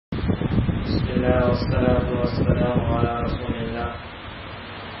الله والصلاة والسلام على رسول الله.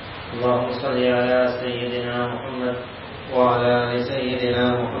 اللهم صل على سيدنا محمد وعلى آل سيدنا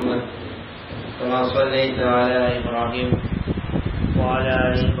محمد كما صليت على إبراهيم وعلى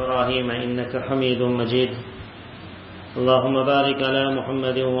آل إبراهيم إنك حميد مجيد. اللهم بارك على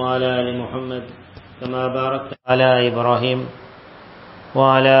محمد وعلى آل محمد كما باركت على إبراهيم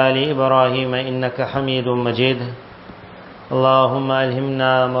وعلى آل إبراهيم إنك حميد مجيد. اللهم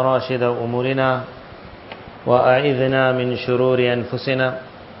ألهمنا مراشد أمورنا وأعذنا من شرور أنفسنا.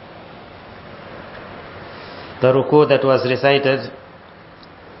 The ruku that was recited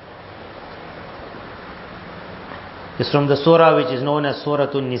is from the surah which is known as Surah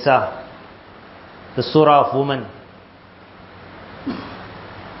An-Nisa, the surah of women.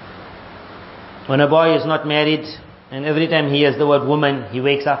 When a boy is not married and every time he hears the word woman, he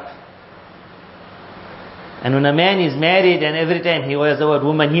wakes up. And when a man is married and every time he hears the word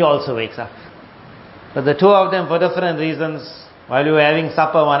woman, he also wakes up. But the two of them, for different reasons, while we were having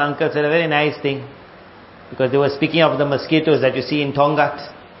supper, one uncle said a very nice thing, because they were speaking of the mosquitoes that you see in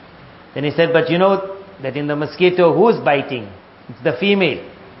Tongat. Then he said, but you know that in the mosquito, who's biting? It's the female.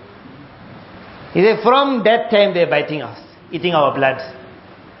 He said, from that time they're biting us, eating our blood.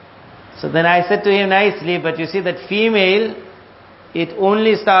 So then I said to him nicely, but you see that female, it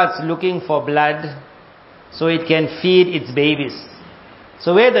only starts looking for blood so it can feed its babies.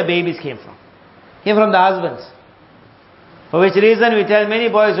 So where the babies came from? Came from the husbands. For which reason we tell many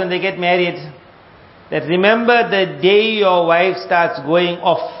boys when they get married, that remember the day your wife starts going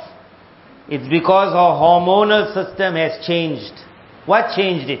off, it's because her hormonal system has changed. What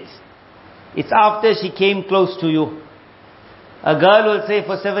changed it? It's after she came close to you. A girl will say,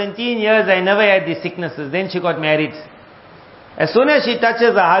 for 17 years I never had these sicknesses. Then she got married. As soon as she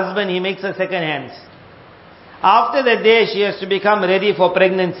touches her husband, he makes her second hand. After that day, she has to become ready for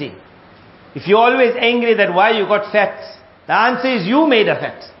pregnancy. If you're always angry that why you got fat, the answer is you made her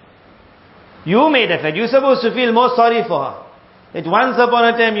fat. You made her fat. You're supposed to feel more sorry for her. That once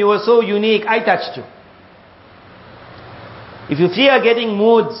upon a time you were so unique, I touched you. If you see her getting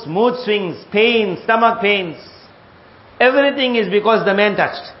mood swings, pains, stomach pains, everything is because the man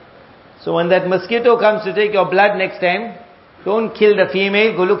touched. So when that mosquito comes to take your blood next time, don't kill the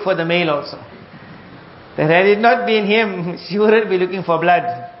female, go look for the male also. That had it not been him, she wouldn't be looking for blood.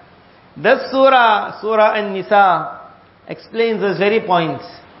 This Surah An-Nisa, explains this very point.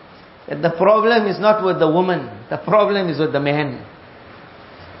 That the problem is not with the woman, the problem is with the man.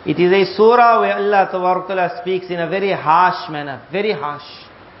 It is a surah where Allah Ta'ala speaks in a very harsh manner, very harsh.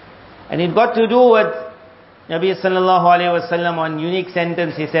 And it got to do with Nabi Sallallahu Alaihi Wasallam, one unique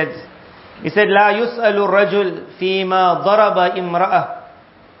sentence he said, لا يسأل الرجل فيما ضرب امرأة.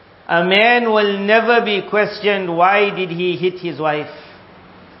 A man will never be questioned why did he hit his wife.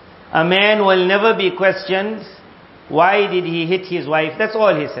 A man will never be questioned why did he hit his wife. That's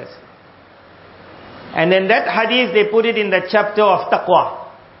all he says. And in that hadith they put it in the chapter of taqwa.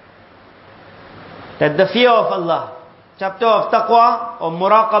 That the fear of Allah. Chapter of taqwa or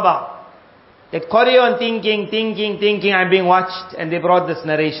muraqabah. That carry on thinking, I'm being watched, and they brought this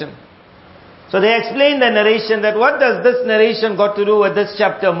narration. So they explained the narration that what does this narration got to do with this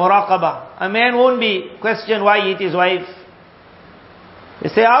chapter, muraqabah? A man won't be questioned why he hit his wife. They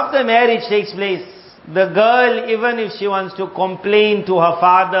say after marriage takes place, the girl, even if she wants to complain to her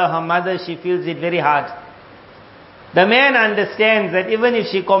father, her mother, she feels it very hard. The man understands that even if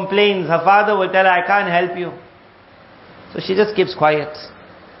she complains, her father will tell her, I can't help you. So she just keeps quiet.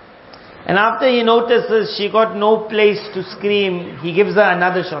 And after he notices she got no place to scream, he gives her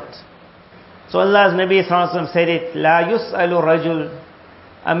another shot. So Allah's Nabi Sallallahu Alaihi Wasallam said it, La yus'alu rajul.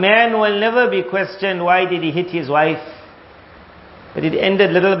 A man will never be questioned why did he hit his wife. But it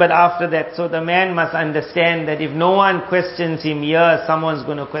ended a little bit after that. So the man must understand that if no one questions him here, someone's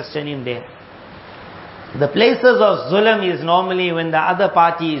going to question him there. The places of zulm is normally when the other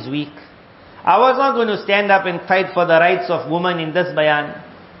party is weak. I was not going to stand up and fight for the rights of women in this bayan,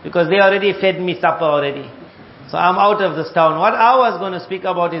 because they already fed me supper already. So I'm out of this town. What I was going to speak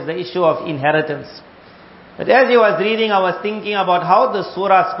about is the issue of inheritance. But as he was reading, I was thinking about how the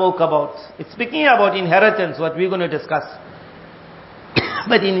surah spoke about. It's speaking about inheritance, what we're going to discuss.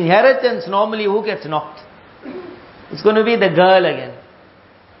 But in inheritance, normally who gets knocked? It's going to be the girl again.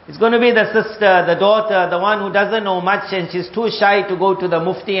 It's going to be the sister, the daughter, the one who doesn't know much and she's too shy to go to the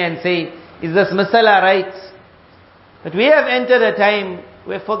mufti and say, is this masala right? But we have entered a time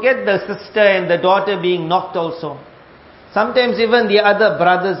where forget the sister and the daughter being knocked also. Sometimes even the other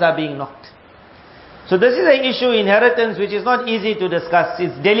brothers are being knocked. So this is an issue, inheritance, which is not easy to discuss.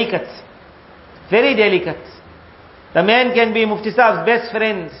 It's delicate. Very delicate. The man can be Mufti Saab's best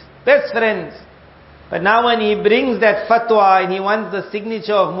friend. But now when he brings that fatwa and he wants the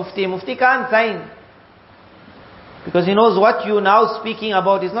signature of Mufti, Mufti can't sign. Because he knows what you now speaking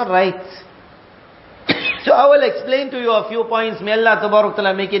about is not right. So I will explain to you a few points. May Allah Tabarak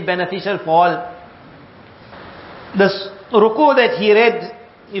Ta'ala make it beneficial for all. This ruku that he read,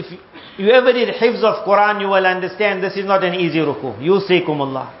 if you ever did hifz of Quran, you will understand this is not an easy ruku.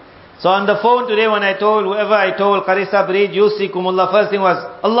 Yusikumullah. So on the phone today when I told whoever I told, Qarisa, read Yusikumullah, first thing was,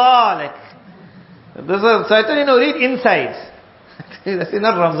 Allah, like, this is, so I told read inside. This is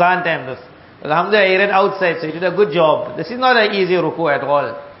not Ramzan time, this. Alhamdulillah, I read outside, so you did a good job. This is not an easy ruku at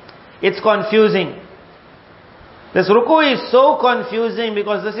all. It's confusing. This ruku is so confusing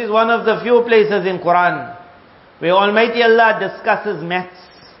because this is one of the few places in Quran where Almighty Allah discusses maths.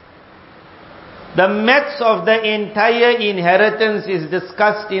 The maths of the entire inheritance is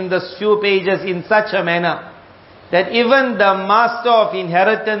discussed in these few pages in such a manner that even the master of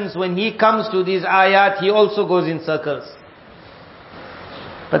inheritance, when he comes to these ayat, he also goes in circles.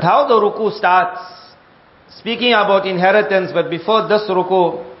 But how the ruku starts, speaking about inheritance, but before this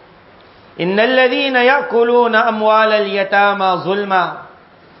ruku, إِنَّ الَّذِينَ يَأْكُلُونَ أَمْوَالَ الْيَتَامَى ظُلْمًا.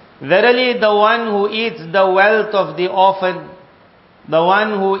 Verily the one who eats the wealth of the orphan, the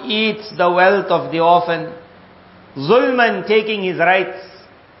one who eats the wealth of the orphan, zulman, taking his rights.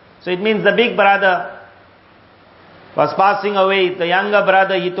 So it means the big brother was passing away. The younger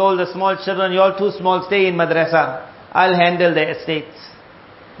brother, he told the small children, you're too small, stay in madrasa. I'll handle the estates.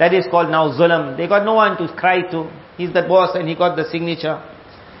 That is called now zulm. They got no one to cry to. He's the boss and he got the signature.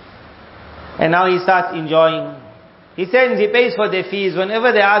 And now he starts enjoying. He sends, he pays for their fees.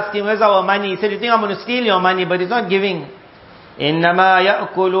 Whenever they ask him, where's our money? He said, you think I'm going to steal your money? But he's not giving.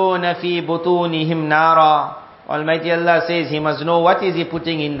 إِنَّمَا يَأْكُلُونَ فِي بُطُونِهِمْ نَارًا. Almighty Allah says, he must know what is he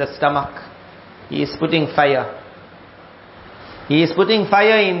putting in the stomach. He is putting fire. He is putting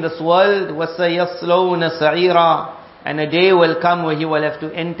fire in this world. وَسَيَصْلَوْنَ سَعِيرًا. And a day will come where he will have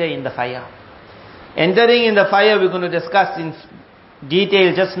to enter in the fire. Entering in the fire, we're going to discuss in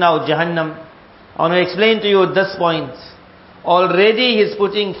detail just now, Jahannam. I want to explain to you this point. Already he's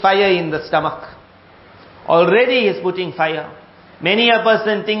putting fire in the stomach. Already he's putting fire. Many a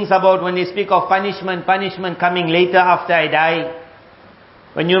person thinks about when they speak of punishment coming later after I die.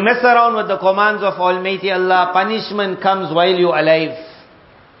 When you mess around with the commands of Almighty Allah, punishment comes while you're alive.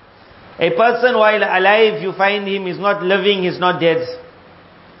 A person while alive, you find him is not living, he's not dead.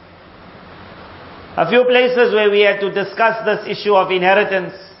 A few places where we had to discuss this issue of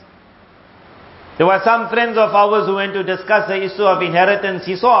inheritance. There were some friends of ours who went to discuss the issue of inheritance.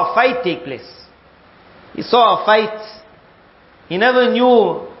 He saw a fight take place. He saw a fight. He never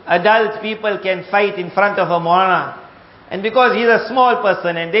knew adult people can fight in front of a Moulana. And because he's a small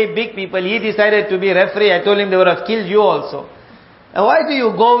person and they big people, he decided to be referee. I told him they would have killed you also. And why do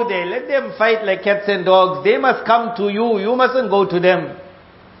you go there? Let them fight like cats and dogs. They must come to you. You mustn't go to them.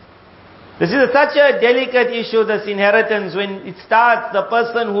 This is such a delicate issue, this inheritance. When it starts, the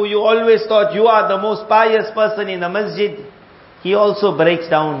person who you always thought you are the most pious person in the masjid, he also breaks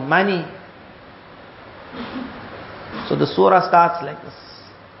down money. So the surah starts like this.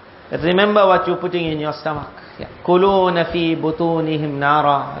 But remember what you're putting in your stomach. Kuluna fi butunihim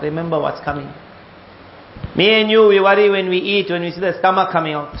nara. Remember what's coming. Me and you, we worry when we eat, when we see the stomach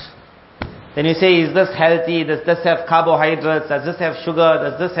coming out. Then you say, is this healthy? Does this have carbohydrates? Does this have sugar?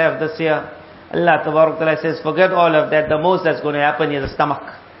 Does this have this here? Allah Tabarak Ta'ala says, forget all of that. The most that's going to happen is the stomach.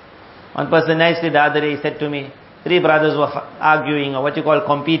 One person nicely the other day said to me, 3 brothers were arguing, or what you call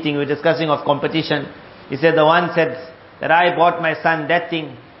competing. We were discussing of competition. He said, the one said that I bought my son that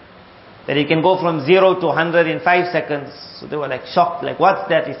thing, that he can go from 0 to 100 in 5 seconds. So they were like shocked, like what's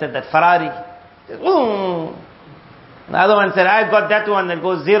that? He said, that Ferrari. He said, ooh. The other one said, I've got that one that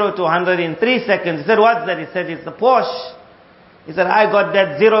goes 0 to 100 in 3 seconds. He said, what's that? He said, it's the Porsche. He said, I got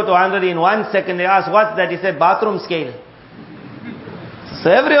that 0 to 100 in 1 second. They asked, what's that? He said, bathroom scale. So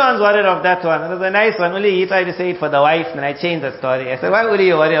everyone's worried of that one. It was a nice one. Only he tried to say it for the wife, and I changed the story. I said, why would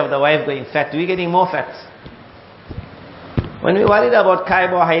you worry of the wife going fat? We're getting more fat. When we worried about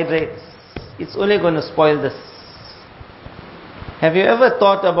carbohydrates, it's only going to spoil this. Have you ever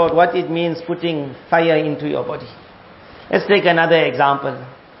thought about what it means putting fire into your body? Let's take another example.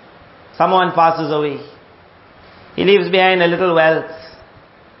 Someone passes away. He leaves behind a little wealth.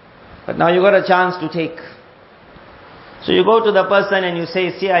 But now you got a chance to take. So you go to the person and you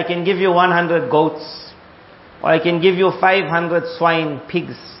say, see, I can give you 100 goats. Or I can give you 500 swine,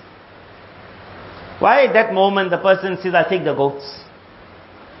 pigs. Why at that moment the person says, I'll take the goats?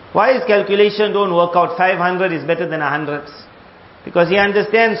 Why his calculation don't work out? 500 is better than 100. Because he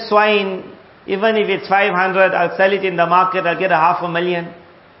understands swine, even if it's 500, I'll sell it in the market, I'll get 500,000.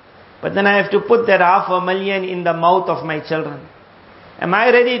 But then I have to put that 500,000 in the mouth of my children. Am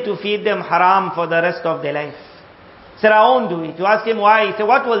I ready to feed them haram for the rest of their life? He said, I won't do it. You ask him why? He said,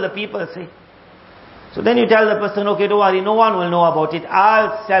 what will the people say? So then you tell the person, okay, don't worry, no one will know about it.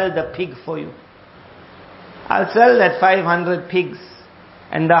 I'll sell the pig for you. I'll sell that 500 pigs.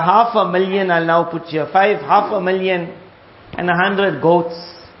 And the 500,000 I'll now put here. 500,000 and 100 goats.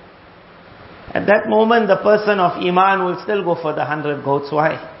 At that moment, the person of Iman will still go for the 100 goats.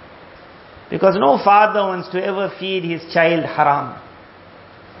 Why? Because no father wants to ever feed his child haram.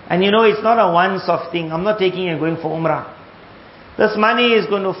 And you know, it's not a once-off thing. I'm not taking and going for Umrah. This money is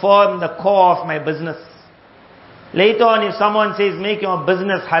going to form the core of my business. Later on, if someone says, make your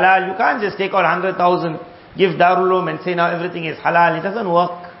business halal, you can't just take out 100,000, give Darul Uloom and say now everything is halal. It doesn't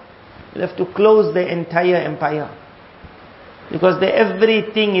work. You have to close the entire empire. Because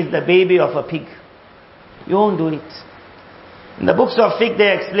everything is the baby of a pig. You won't do it. In the books of fiqh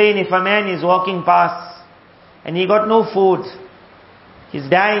they explain, if a man is walking past and he got no food, he's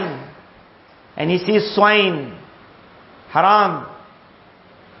dying, and he sees swine, haram,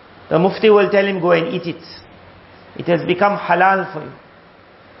 the mufti will tell him, go and eat it. It has become halal for you.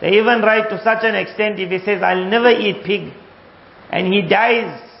 They even write to such an extent, if he says, I'll never eat pig, and he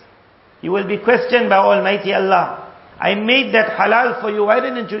dies, he will be questioned by Almighty Allah. I made that halal for you, why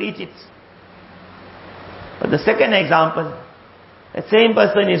didn't you eat it? But the second example, that same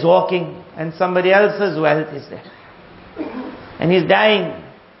person is walking and somebody else's wealth is there. And he's dying.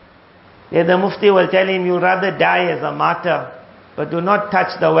 There the mufti will tell him, you'd rather die as a martyr, but do not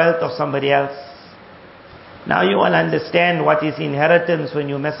touch the wealth of somebody else. Now you will understand what is inheritance when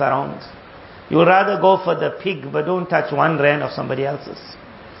you mess around. You'd rather go for the pig, but don't touch 1 rand of somebody else's.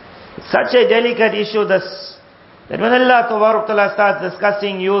 It's such a delicate issue that when Allah Ta'ala starts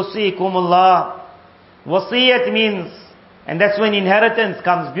discussing Yusikumullah, wasiyat means, and that's when inheritance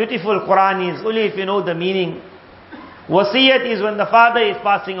comes. Beautiful Quran is, only if you know the meaning. Wasiyat is when the father is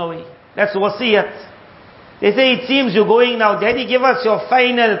passing away. That's wasiyat. They say, it seems you're going now. Daddy, give us your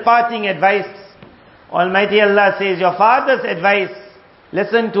final parting advice. Almighty Allah says, your father's advice,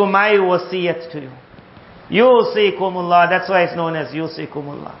 listen to my wasiyat to you. Yusikumullah, that's why it's known as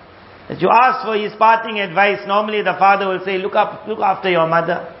Yusikumullah. That you ask for his parting advice, normally the father will say, look after your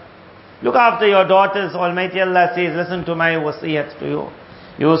mother. Look after your daughters. Almighty Allah says, listen to my wasiyat to you.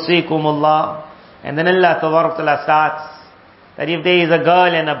 Yusikumullah. And then Allah Ta'ala starts, that if there is a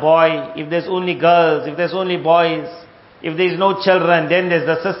girl and a boy, if there's only girls, if there's only boys, if there's no children, then there's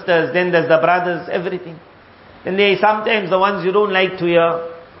the sisters, then there's the brothers, everything. Then there is sometimes the ones you don't like to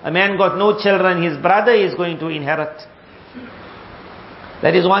hear. A man got no children, his brother is going to inherit.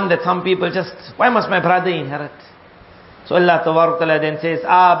 That is one that some people just, why must my brother inherit? So Allah Ta'ala then says,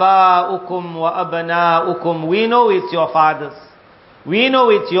 Aba'ukum wa abna'ukum. We know it's your fathers. We know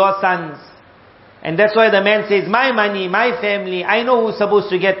it's your sons. And that's why the man says, my money, my family, I know who's supposed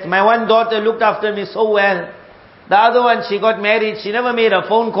to get. My one daughter looked after me so well. The other one, she got married, she never made a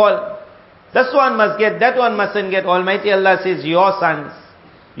phone call. This one must get, that one mustn't get. Almighty Allah says, your sons,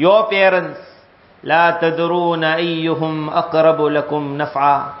 your parents. لا تدرون أيهم أقرب لكم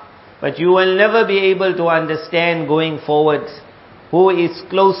نفعا. But you will never be able to understand going forward who is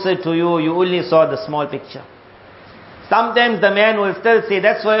closer to you. You only saw the small picture. Sometimes the man will still say,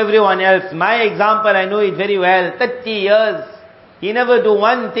 that's for everyone else. My example, I know it very well. 30 years, he never do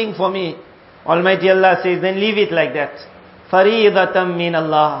one thing for me. Almighty Allah says, then leave it like that. Faridatam min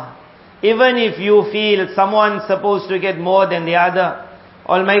Allah. Even if you feel someone's supposed to get more than the other,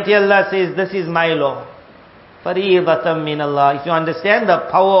 Almighty Allah says, this is my law. Faridatam min Allah. If you understand the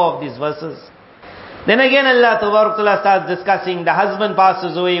power of these verses. Then again Allah Ta'ala starts discussing, the husband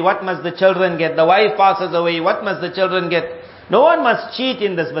passes away, what must the children get? The wife passes away, what must the children get? No one must cheat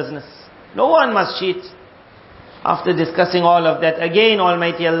in this business. No one must cheat. After discussing all of that, again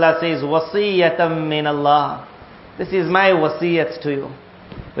Almighty Allah says, Wasiyatam min Allah. This is my wasiyat to you.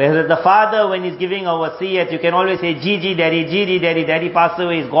 Whereas the father, when he's giving a wasiyat, you can always say, Gigi daddy, daddy passed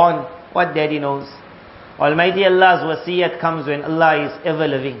away, he's gone. What daddy knows? Almighty Allah's wasiyat comes when Allah is ever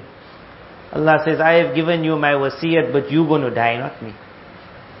living. Allah says, I have given you my wasiyat, but you're going to die, not me.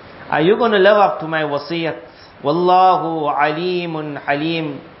 Are you going to live up to my wasiyat? Wallahu alimun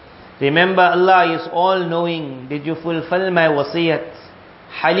halim. Remember, Allah is all-knowing. Did you fulfill my wasiyat?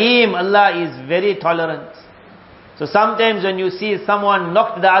 Halim, Allah is very tolerant. So sometimes when you see someone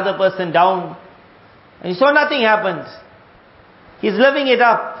knocked the other person down, and you saw nothing happened, he's living it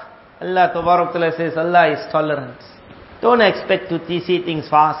up. Allah Ta'ala says, Allah is tolerant. Don't expect to see things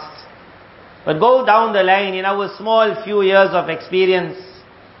fast. But go down the line in our small few years of experience,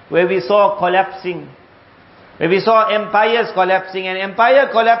 where we saw collapsing. where we saw empires collapsing, and empire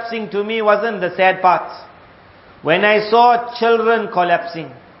collapsing to me wasn't the sad part. When I saw children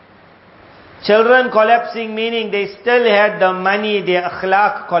collapsing. Children collapsing meaning they still had the money, their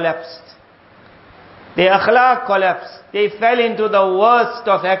akhlaq collapsed. Their akhlaq collapsed. They fell into the worst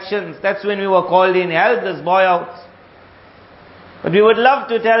of actions. That's when we were called in, help this boy out. But we would love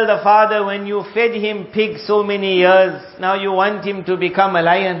to tell the father, when you fed him pig so many years, now you want him to become a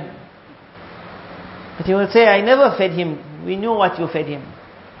lion. But he will say, I never fed him. We knew what you fed him.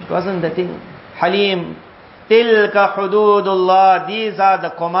 It wasn't the thing. Halim. Tilka hududullah. These are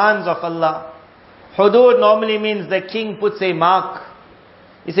the commands of Allah. Hudud normally means the king puts a mark.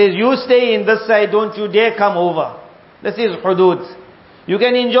 He says, you stay in this side, don't you dare come over. This is hudud. You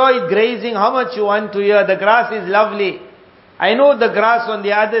can enjoy grazing how much you want to here. The grass is lovely. I know the grass on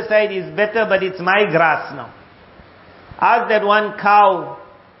the other side is better, but it's my grass now. Ask that one cow.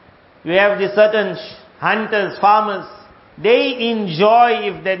 You have the certain hunters, farmers. They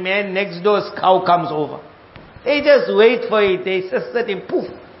enjoy if that man next door's cow comes over. They just wait for it. They just sit and poof,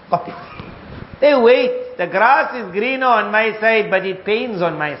 got it. They wait. The grass is greener on my side, but it pains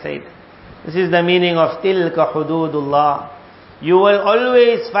on my side. This is the meaning of tilka hududullah. You will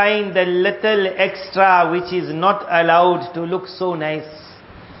always find the little extra which is not allowed to look so nice.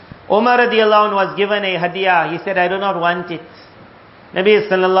 Umar radiallahu anhu was given a hadiyah. He said, I do not want it. Nabi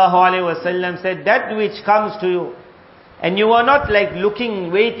sallallahu alayhi wasallam said, that which comes to you, and you are not like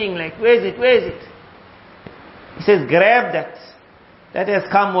looking, waiting, like, where is it, where is it? He says, grab that. That has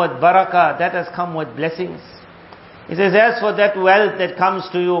come with barakah, that has come with blessings. He says, as for that wealth that comes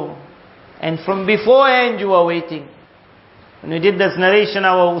to you, and from beforehand you are waiting. When we did this narration,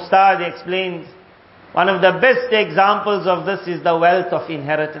 our ustad explained, one of the best examples of this is the wealth of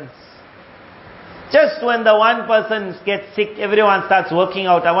inheritance. Just when the one person gets sick, everyone starts working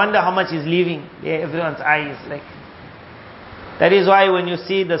out. I wonder how much is leaving. Yeah, everyone's eyes like. That is why when you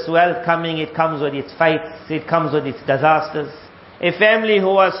see this wealth coming, it comes with its fights, it comes with its disasters. A family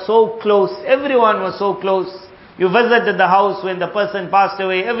who was so close, everyone was so close. You visited the house when the person passed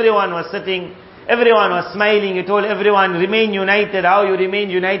away, everyone was sitting, everyone was smiling. You told everyone, remain united. How you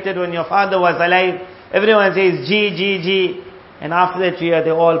remained united when your father was alive? Everyone says, G. And after that year, they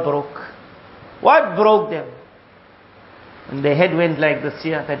all broke. What broke them? And their head went like this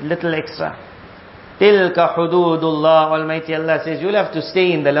here, that little extra. Tilka hududullah. Almighty Allah says, you'll have to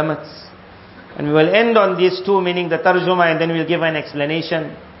stay in the limits. And we will end on these two, meaning the tarjuma, and then we'll give an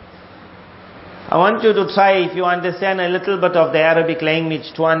explanation. I want you to try, if you understand a little bit of the Arabic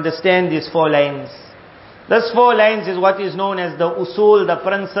language, to understand these 4 lines. These 4 lines is what is known as the usul, the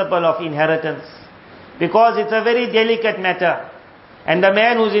principle of inheritance. Because it's a very delicate matter. And the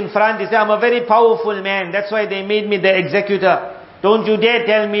man who's in front, he says, I'm a very powerful man. That's why they made me the executor. Don't you dare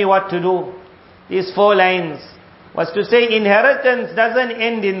tell me what to do. These 4 lines was to say inheritance doesn't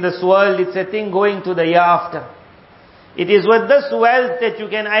end in this world. It's a thing going to the year after. It is with this wealth that you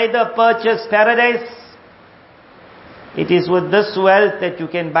can either purchase paradise. It is with this wealth that you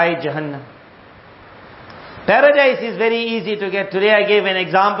can buy Jahannam. Paradise is very easy to get. Today I gave an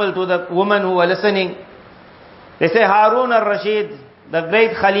example to the women who were listening. They say Harun al-Rashid, the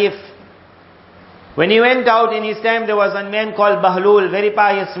great Khalif, when he went out in his time, there was a man called Bahlul, very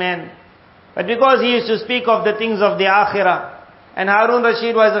pious man. But because he used to speak of the things of the Akhirah, and Harun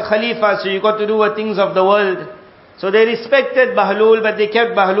Rashid was a Khalifa, so you got to do with things of the world. So they respected Bahlul, but they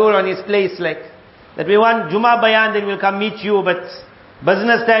kept Bahlul on his place, like, that we want Juma Bayan, then we'll come meet you, but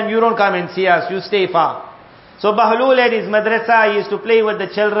business time, you don't come and see us, you stay far. So Bahlul had his madrasa, he used to play with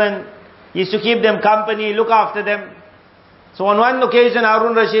the children, he used to keep them company, look after them. So on one occasion,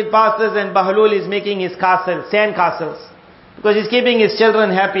 Harun Rashid passes and Bahlul is making his castle, sand castles, because he's keeping his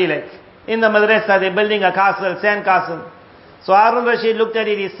children happy, like. In the madrasa, they're building a castle, sand castle. So Harun Rashid looked at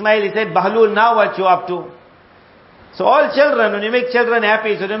it, he smiled, he said, Bahlul, now what you up to? So all children, when you make children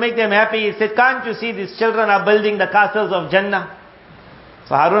happy, so to make them happy, he said, can't you see these children are building the castles of Jannah?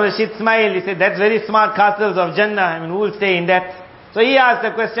 So Harun Rashid smiled, he said, that's very smart, castles of Jannah, I mean, who will stay in that? So he asked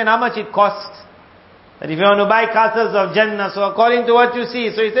the question, how much it costs? That if you want to buy castles of Jannah, so according to what you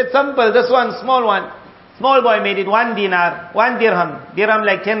see, so he said, simple, this one, small one. Small boy made it 1 dinar, 1 dirham, dirham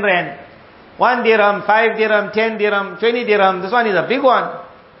like 10 rand. 1 dirham, 5 dirham, 10 dirham, 20 dirham, this one is a big one.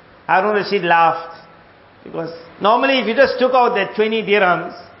 Harun Rashid laughed. Because normally if you just took out that 20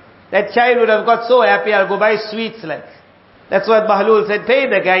 dirhams, that child would have got so happy, I'll go buy sweets like. That's what Bahlul said, pay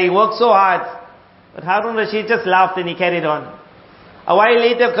the guy, he worked so hard. But Harun Rashid just laughed and he carried on. A while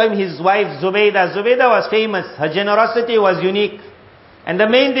later came his wife Zubaydah. Zubaydah was famous, her generosity was unique. And the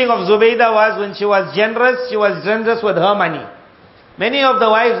main thing of Zubaydah was when she was generous with her money. Many of the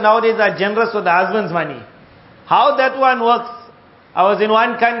wives nowadays are generous with the husband's money. How that one works? I was in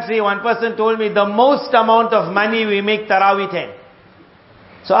one country, one person told me the most amount of money we make Taraweeh time.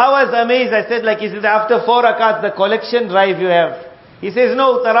 So I was amazed. I said, like, is it after 4 rakats, the collection drive you have? He says,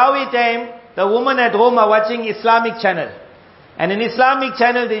 no, Taraweeh time, the women at home are watching Islamic channel. And in Islamic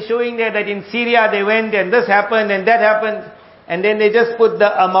channel, they're showing there that in Syria they went and this happened and that happened. And then they just put the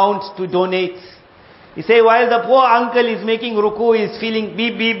amount to donate. He say, while the poor uncle is making ruku, he's feeling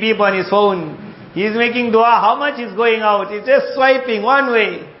beep, beep, beep on his phone. He's making dua. How much is going out? He's just swiping one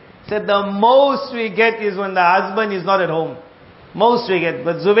way. He said, the most we get is when the husband is not at home. Most we get.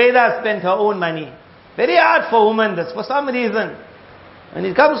 But Zubaydah spent her own money. Very hard for women, this, for some reason. When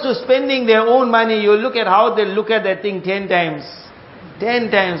it comes to spending their own money, you look at how they look at that thing 10 times.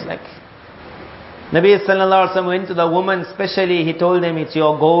 10 times, like. Nabi sallallahu alaihi wasallam went to the woman specially, he told them, it's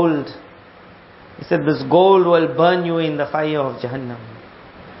your gold. He said, this gold will burn you in the fire of Jahannam.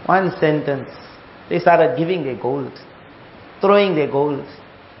 One sentence. They started giving their gold. Throwing their gold.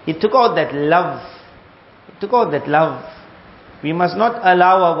 He took out that love. He took out that love. We must not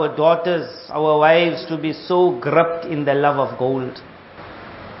allow our daughters, our wives to be so gripped in the love of gold.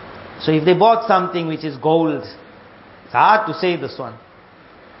 So if they bought something which is gold, it's hard to say this one.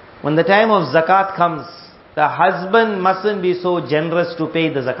 When the time of zakat comes, the husband mustn't be so generous to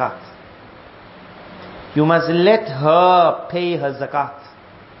pay the zakat. You must let her pay her zakat.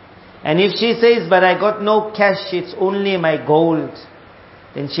 And if she says, but I got no cash, it's only my gold,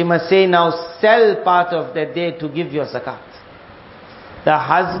 then she must say, now sell part of that day to give your zakat. The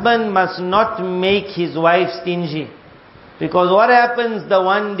husband must not make his wife stingy. Because what happens the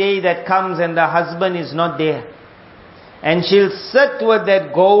one day that comes and the husband is not there? And she'll sit with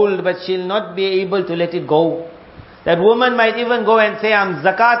that gold, but she'll not be able to let it go. That woman might even go and say, I'm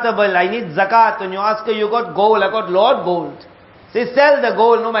zakatable, I need zakat. And you ask her, you got gold, I got Lord gold. Say, sell the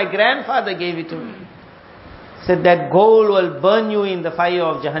gold. No, my grandfather gave it to me. Said that gold will burn you in the fire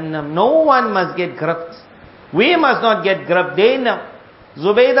of Jahannam. No one must get gripped. We must not get gripped. They know.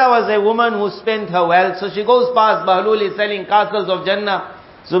 Zubaydah was a woman who spent her wealth. So she goes past, Bahlul is selling castles of Jannah.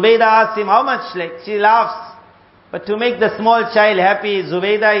 Zubaydah asks him, how much? Like, she laughs. But to make the small child happy,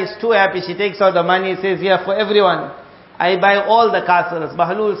 Zubaydah is too happy. She takes out the money, says, here for everyone. I buy all the castles.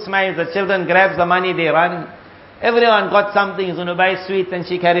 Bahlul smiles, the children grabs the money, they run. Everyone got something, he's going to buy sweets, and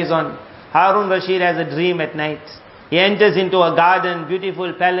she carries on. Harun Rashid has a dream at night. He enters into a garden,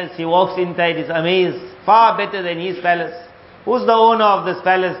 beautiful palace. He walks inside, he's amazed. Far better than his palace. Who's the owner of this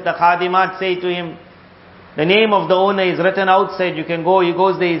palace? The Khadimat say to him, the name of the owner is written outside. You can go. He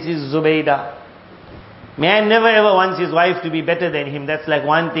goes there, he sees Zubaydah. Man never ever wants his wife to be better than him. That's like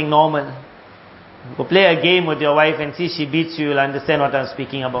one thing normal. Go play a game with your wife and see she beats you. You'll understand what I'm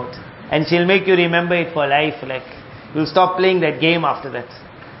speaking about. And she'll make you remember it for life. Like, you'll stop playing that game after that.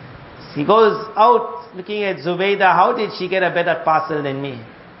 He goes out looking at Zubaydah. How did she get a better parcel than me?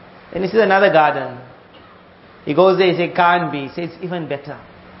 Then he sees another garden. He goes there, he says, can't be. He says, it's even better.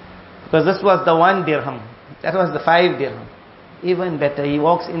 Because this was the 1 dirham. That was the 5 dirham. Even better. He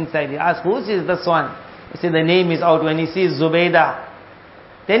walks inside. He asks, whose is this one? He says, the name is out. When he sees Zubaydah.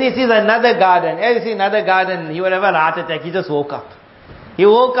 Then he sees another garden. He sees another garden. He would have a heart attack. He just woke up. He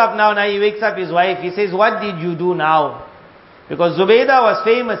woke up now he wakes up his wife. He says, what did you do now? Because Zubaydah was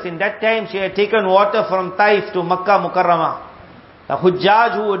famous. In that time, she had taken water from Taif to Makkah Mukarramah. The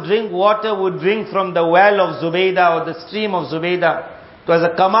Hujjaj who would drink water would drink from the well of Zubaydah or the stream of Zubaydah. It was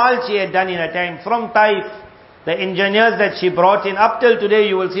a kamal she had done in her time. From Taif, the engineers that she brought in, up till today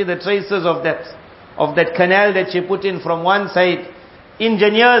you will see the traces of that canal that she put in from one side.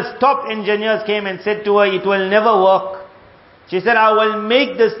 Engineers, top engineers came and said to her, it will never work. She said, I will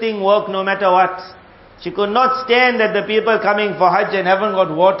make this thing work no matter what. She could not stand that the people coming for Hajj and haven't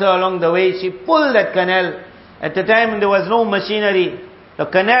got water along the way. She pulled that canal. At the time there was no machinery. The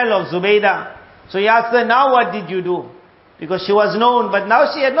canal of Zubaydah. So he asked her, now what did you do? Because she was known, but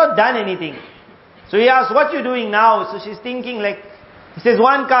now she had not done anything. So he asked, what you doing now? So she's thinking like, he says,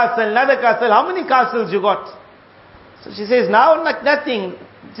 1 castle, another castle. How many castles you got? So she says, now nothing.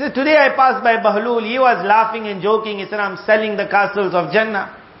 She said, today I passed by Bahlul. He was laughing and joking. He said, I'm selling the castles of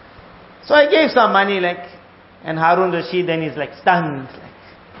Jannah. So I gave some money and Harun Rashid then is like stunned.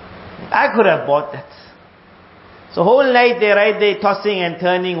 I could have bought that. So whole night they're right there tossing and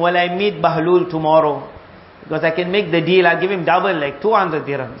turning. Well, I meet Bahlul tomorrow. Because I can make the deal. I'll give him double, 200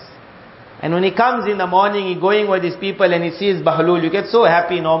 dirhams. And when he comes in the morning, he's going with his people and he sees Bahlul. You get so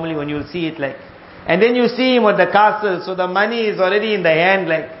happy normally when you see it And then you see him with the castle. So the money is already in the hand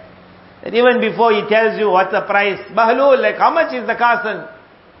And even before he tells you what's the price. Bahlul, how much is the castle?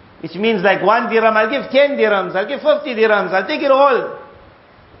 Which means 1 dirham, I'll give 10 dirhams, I'll give 50 dirhams, I'll take it all.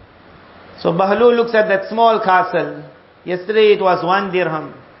 So Bahlul looks at that small castle. Yesterday it was 1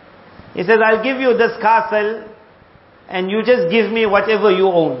 dirham. He says, I'll give you this castle and you just give me whatever you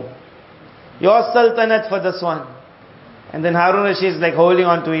own. Your sultanate for this one. And then Harun Rashid is like holding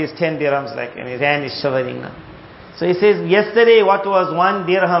on to his 10 dirhams like, and his hand is shivering now. So he says, yesterday what was 1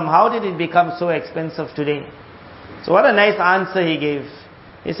 dirham, how did it become so expensive today? So what a nice answer he gave.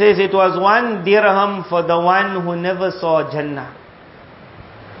 He says, it was 1 dirham for the one who never saw Jannah.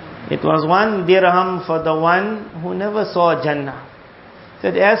 It was 1 dirham for the one who never saw Jannah. He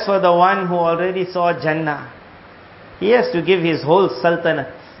said, as for the one who already saw Jannah, he has to give his whole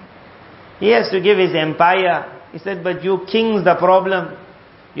sultanate. He has to give his empire. He said, but you kings, the problem,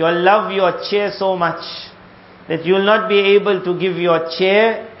 you love your chair so much that you will not be able to give your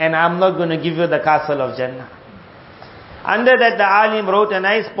chair, and I'm not going to give you the castle of Jannah. Under that, the alim wrote a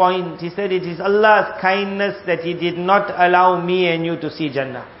nice point. He said, it is Allah's kindness that He did not allow me and you to see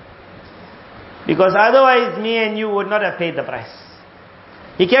Jannah. Because otherwise me and you would not have paid the price.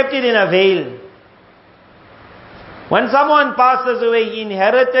 He kept it in a veil. When someone passes away,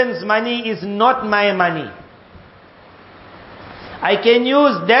 inheritance money is not my money. I can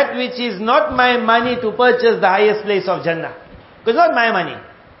use that which is not my money to purchase the highest place of Jannah. Because it's not my money.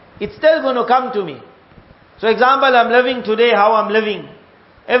 It's still going to come to me. So example, I'm living today how I'm living.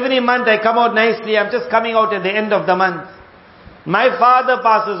 Every month I come out nicely. I'm just coming out at the end of the month. My father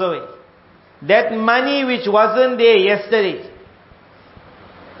passes away. That money which wasn't there yesterday,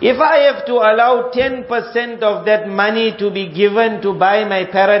 if I have to allow 10% of that money to be given to buy my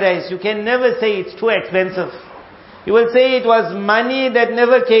paradise, you can never say it's too expensive. You will say it was money that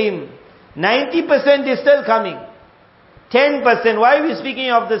never came. 90% is still coming. 10%, why are we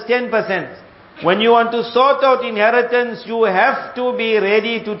speaking of this 10%? When you want to sort out inheritance, you have to be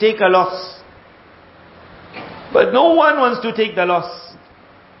ready to take a loss. But no one wants to take the loss.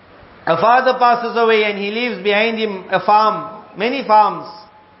 A father passes away and he leaves behind him a farm, many farms,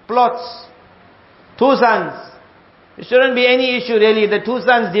 plots, 2 sons. There shouldn't be any issue really. The 2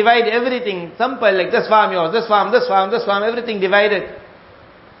 sons divide everything. Simple, like this farm yours, this farm, this farm, this farm, everything divided.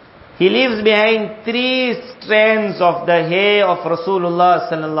 He leaves behind 3 strands of the hair of Rasulullah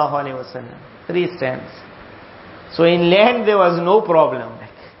sallallahu alaihi wasallam. 3 strands. So in land there was no problem.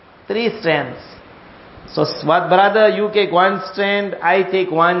 3 strands. So what brother, you take 1 strand, I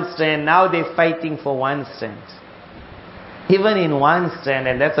take 1 strand. Now they're fighting for 1 strand. Even in 1 strand,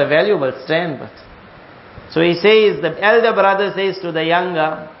 and that's a valuable strand. But so he says, the elder brother says to the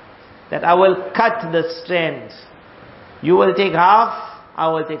younger, that I will cut the strand. You will take half, I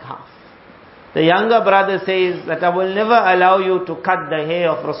will take half. The younger brother says that I will never allow you to cut the hair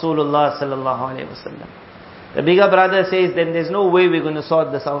of Rasulullah sallallahu alaihi wasallam. The bigger brother says, then there's no way we're going to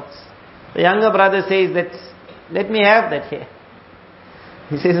sort this out. The younger brother says that, let me have that hair.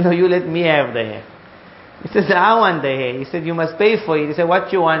 He says, no, you let me have the hair. He says, I want the hair. He said, you must pay for it. He said,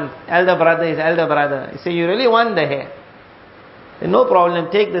 what you want? Elder brother is elder brother. He said, you really want the hair? He said, no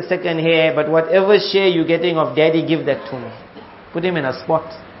problem, take the second hair, but whatever share you're getting of daddy, give that to me. Put him in a spot.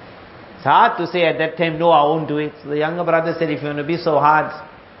 It's hard to say at that time, no, I won't do it. So the younger brother said, if you want to be so hard,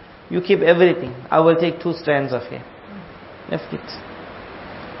 you keep everything. I will take 2 strands of hair. Left it.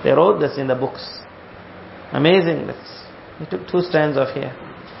 They wrote this in the books. Amazing this. He took 2 strands of hair.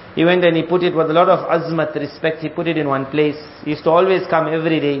 He went and he put it with a lot of azmat, respect. He put it in one place. He used to always come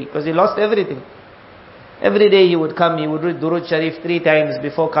every day because he lost everything. Every day he would come, he would read Durud Sharif 3 times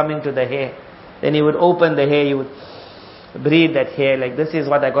before coming to the hair. Then he would open the hair, he would breathe that hair like, this is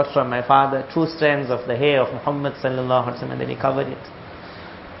what I got from my father. 2 strands of the hair of Muhammad sallallahu alaihi wasallam, and then he covered it.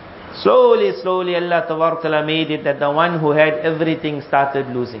 Slowly, slowly Allah Ta'ala made it that the one who had everything started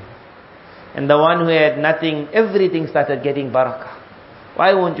losing. And the one who had nothing, everything started getting barakah.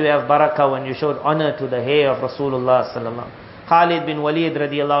 Why won't you have barakah when you showed honor to the hair of Rasulullah sallallahu alaihi wasallam? Khalid bin Walid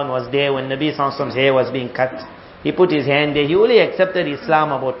radiallahu anhu was there when Nabi sallallahu alaihi wasallam's hair was being cut. He put his hand there. He only accepted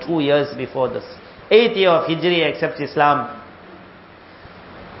Islam about 2 years before this. 8th year of Hijri he accepts Islam.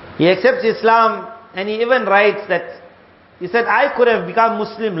 He accepts Islam and he even writes that, he said, I could have become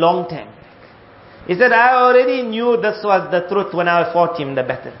Muslim long time. He said, I already knew this was the truth when I fought him the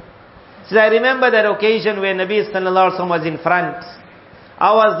battle. He said, I remember that occasion where Nabi sallallahu alaihi wasallam was in front.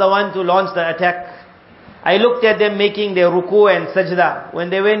 I was the one to launch the attack. I looked at them making their ruku and sajda.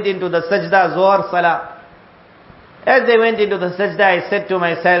 When they went into the sajda, Zohar Salah. As they went into the sajda, I said to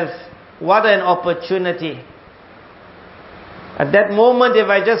myself, what an opportunity. At that moment, if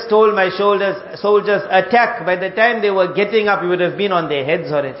I just told my soldiers, attack, by the time they were getting up, it would have been on their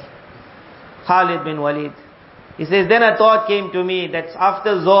heads already. Khalid bin Walid. He says, then a thought came to me that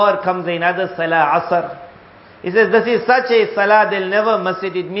after Zohar comes another Salah, Asr. He says, this is such a salah, they'll never miss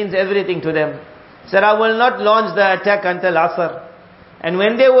it. It means everything to them. He said, I will not launch the attack until Asr. And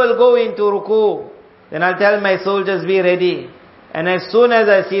when they will go into ruku, then I'll tell my soldiers, be ready. And as soon as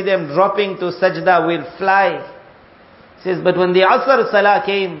I see them dropping to sajda, we'll fly. He says, but when the Asr salah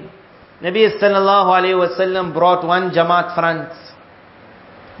came, Nabi sallallahu alayhi wa sallam brought one Jamaat front.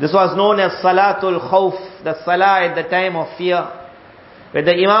 This was known as Salatul Khawf, the salah at the time of fear. Where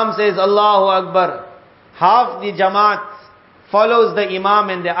the Imam says, Allahu Akbar. Half the Jamaat follows the Imam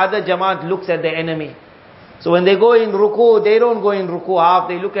and the other Jamaat looks at the enemy. So when they go in ruku, they don't go in ruku half,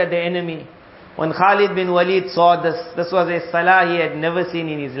 they look at the enemy. When Khalid bin Walid saw this was a salah he had never seen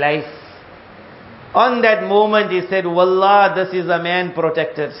in his life. On that moment he said, Wallah, this is a man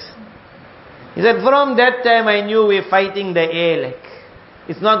protected. He said, from that time I knew we're fighting the air, like,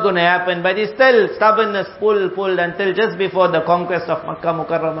 it's not going to happen. But he still, stubbornness pulled until just before the conquest of Makkah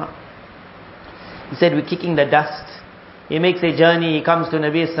Mukarramah. He said, we're kicking the dust. He makes a journey, he comes to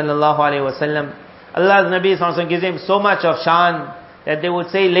Nabi sallallahu alayhi wa sallam. Allah's Nabi sallallahu alayhi wa sallam gives him so much of shan, that they would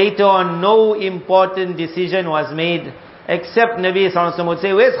say later on, no important decision was made, except Nabi sallallahu alayhi wa sallam would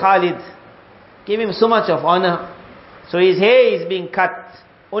say, where's Khalid? Give him so much of honor. So his hair is being cut.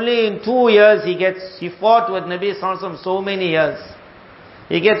 Only in 2 years he fought with Nabi sallallahu alayhi wa sallam so many years.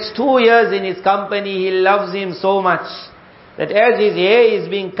 He gets 2 years in his company, he loves him so much, that as his hair is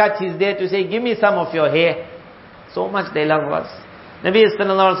being cut, he's there to say, give me some of your hair. So much they love us. Nabi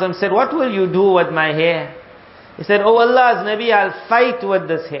sallallahu alayhi wa sallam said, what will you do with my hair? He said, oh Allah's Nabi, I'll fight with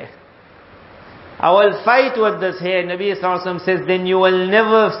this hair. I will fight with this hair. Nabi sallallahu alayhi wa sallam says, then you will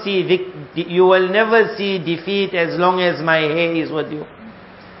never see defeat as long as my hair is with you.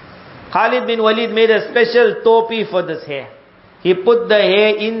 Khalid bin Walid made a special topi for this hair. He put the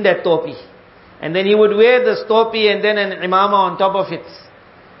hair in that topi. And then he would wear this topi and then an imama on top of it.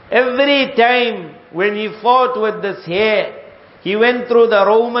 Every time when he fought with this hair, he went through the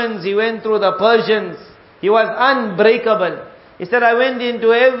Romans, he went through the Persians. He was unbreakable. He said, I went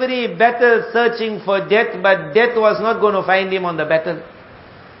into every battle searching for death, but death was not going to find him on the battle.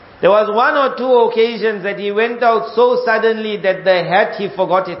 There was 1 or 2 occasions that he went out so suddenly that the hat, he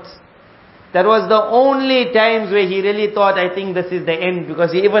forgot it. That was the only times where he really thought, I think this is the end,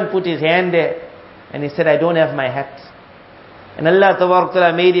 because he even put his hand there. And he said, I don't have my hat. And Allah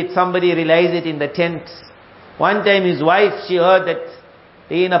Ta'ala made it, somebody realized it in the tent. One time his wife, she heard that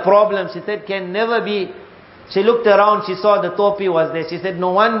they're in a problem. She said, can never be. She looked around, she saw the topi was there. She said,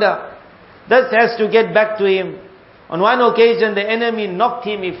 no wonder. This has to get back to him. On one occasion, the enemy knocked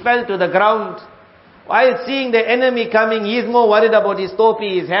him, he fell to the ground. While seeing the enemy coming, he's more worried about his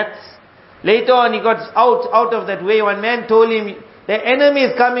topi, his hat. Later on, he got out of that way. One man told him, the enemy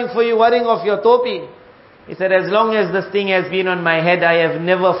is coming for you, worrying of your topi. He said, as long as this thing has been on my head, I have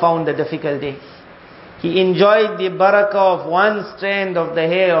never found a difficulty. He enjoyed the barakah of one strand of the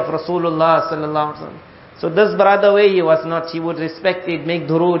hair of Rasulullah sallallahu alaihi wasallam. So this brother, where he was not, he would respect it, make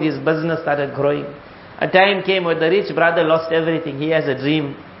durood, his business started growing. A time came where the rich brother lost everything. He has a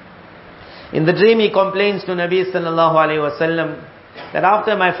dream. In the dream, he complains to Nabi sallallahu alaihi wasallam that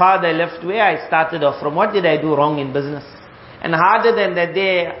after my father left, where I started off from, what did I do wrong in business? And harder than that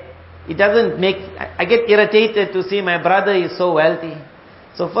day, it doesn't make, I get irritated to see my brother is so wealthy.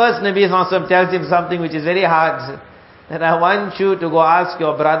 So first Nabi sallallahu alaihi wasallam tells him something which is very hard, that I want you to go ask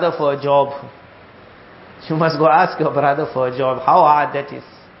your brother for a job. You must go ask your brother for a job. How hard that is.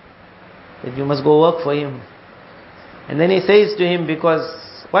 That you must go work for him. And then he says to him, because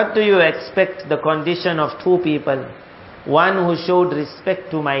what do you expect the condition of 2 people? One who showed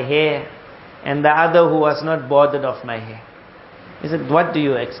respect to my hair, and the other who was not bothered of my hair. He said, what do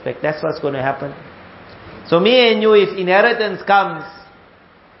you expect? That's what's going to happen. So me and you, if inheritance comes,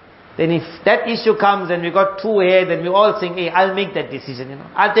 then if that issue comes and we got 2 hair, then we all think, hey, I'll make that decision,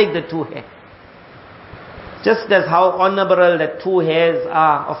 I'll take the 2 hair. Just as how honorable the 2 hairs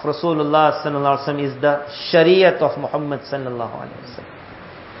are of Rasulullah sallallahu alaihi wasallam is the Shariat of Muhammad sallallahu alaihi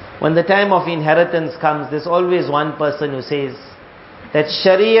wasallam. When the time of inheritance comes, there's always one person who says that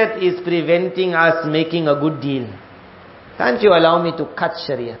Shariat is preventing us making a good deal. Can't you allow me to cut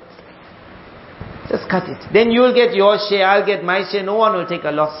Shariat? Just cut it. Then you'll get your share, I'll get my share, no one will take a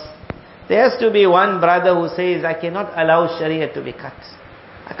loss. There has to be one brother who says, I cannot allow Shariat to be cut.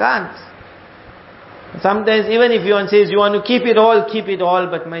 I can't. Sometimes even if one says, you want to keep it all,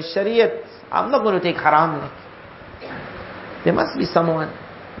 but my Shariat, I'm not going to take haram. There must be someone.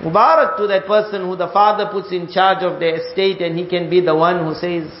 Mubarak to that person who the father puts in charge of the estate, and he can be the one who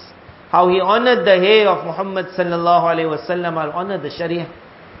says, how he honored the hair of Muhammad sallallahu alaihi wasallam, I'll honor the Sharia.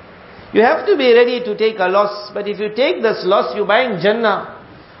 You have to be ready to take a loss, but if you take this loss, you're buying Jannah.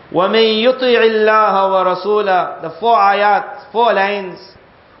 وَمَن يُطِعِ اللَّهَ وَرَسُولَهُ. The 4 ayat, 4 lines.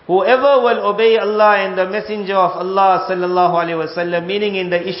 Whoever will obey Allah and the Messenger of Allah sallallahu alaihi wasallam, meaning in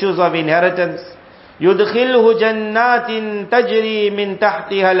the issues of inheritance, يُدْخِلْهُ جَنَّاتٍ تَجْرِي مِن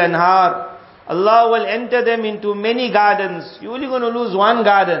تَحْتِهَا الْأَنْهَارُ. Allah will enter them into many gardens. You're only going to lose one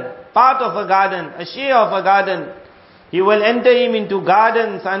garden, part of a garden, a share of a garden. He will enter him into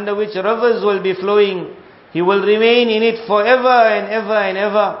gardens under which rivers will be flowing. He will remain in it forever and ever and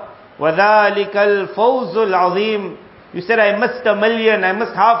ever. وَذَلِكَ الْفَوْزُ الْعَظِيمُ. You said, I must 1,000,000, I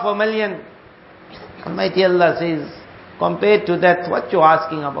must 500,000. Almighty Allah says, compared to that, what you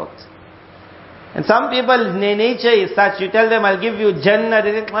asking about? And some people's nature is such, you tell them, I'll give you Jannah,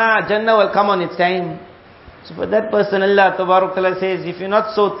 they think, Jannah will come on its time. So for that person, Allah Tabarak Ta'ala says, if you're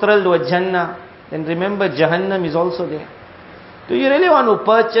not so thrilled with Jannah, then remember Jahannam is also there. Do you really want to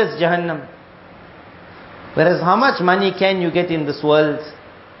purchase Jahannam? Whereas how much money can you get in this world?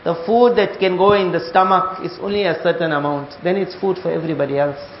 The food that can go in the stomach is only a certain amount. Then it's food for everybody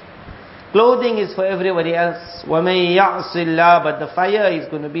else. Clothing is for everybody else. وَمَن يَعْصِ اللَّهَ. But the fire is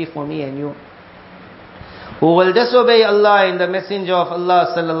going to be for me and you. Who will disobey Allah and the Messenger of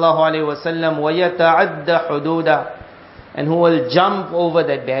Allah sallallahu alaihi wasallam, وَيَتَعَدَّ حُدُودًا. And who will jump over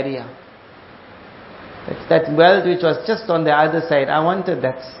that barrier. That wealth which was just on the other side, I wanted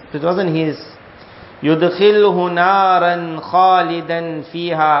that. It wasn't his. يُدْخِلْهُ نَارًا خَالِدًا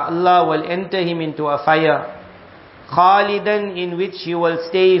فِيهَا. Allah will enter him into a fire. خَالِدًا, in which he will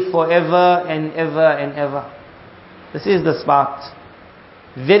stay forever and ever and ever. This is the spot.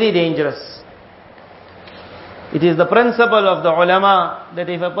 Very dangerous. It is the principle of the ulama that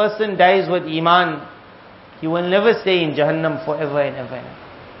if a person dies with iman, he will never stay in Jahannam forever and ever and ever.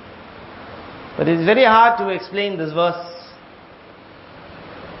 But it's very hard to explain this verse.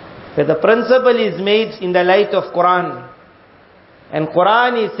 That the principle is made in the light of Quran. And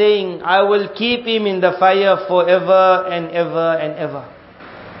Quran is saying, I will keep him in the fire forever and ever and ever.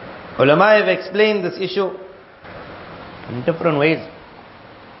 Ulama have explained this issue in different ways.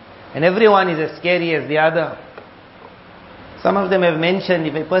 And everyone is as scary as the other. Some of them have mentioned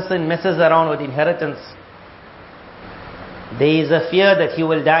if a person messes around with inheritance, there is a fear that he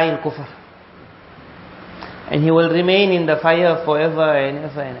will die in kufr. And he will remain in the fire forever and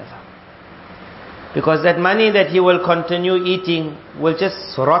ever and ever. Because that money that he will continue eating will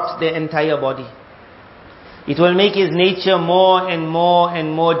just rot the entire body. It will make his nature more and more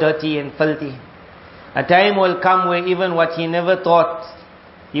and more dirty and filthy. A time will come where even what he never thought,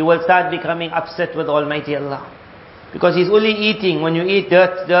 he will start becoming upset with Almighty Allah. Because he's only eating. When you eat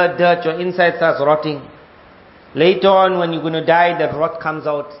dirt, your inside starts rotting. Later on, when you're going to die, that rot comes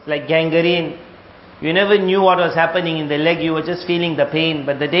out. It's like gangrene. You never knew what was happening in the leg. You were just feeling the pain.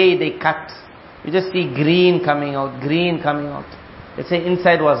 But the day they cut, you just see green coming out. Green coming out. They say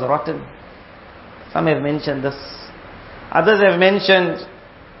inside was rotten. Some have mentioned this. Others have mentioned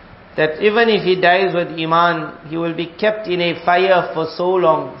that even if he dies with iman, he will be kept in a fire for so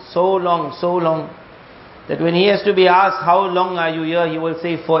long, that when he has to be asked, how long are you here? He will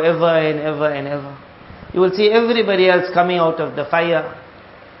say, forever and ever and ever. You will see everybody else coming out of the fire.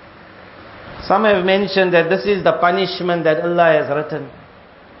 Some have mentioned that this is the punishment that Allah has written.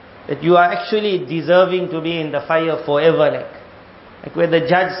 That you are actually deserving to be in the fire forever. Like where the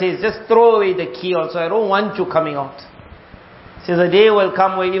judge says, just throw away the key also. I don't want you coming out. He says a day will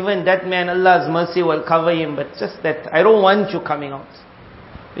come where even that man, Allah's mercy will cover him. But just that, I don't want you coming out.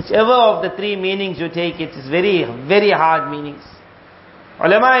 Whichever of the 3 meanings you take, it is very, very hard meanings.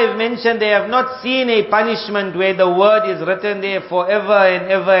 Ulama have mentioned they have not seen a punishment where the word is written there forever and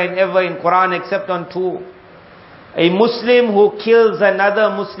ever and ever in Quran except on 2. A Muslim who kills another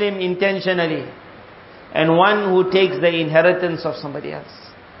Muslim intentionally, and one who takes the inheritance of somebody else.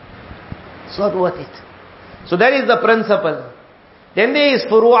 It's not worth it. So that is the principle. Then there is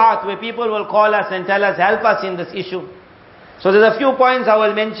furu'at, where people will call us and tell us, help us in this issue. So there's a few points I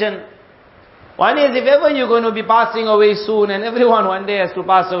will mention. One is, if ever you're going to be passing away soon, and everyone one day has to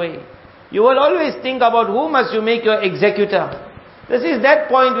pass away, you will always think about who must you make your executor. This is that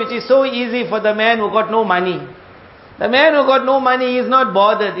point which is so easy for the man who got no money. The man who got no money is not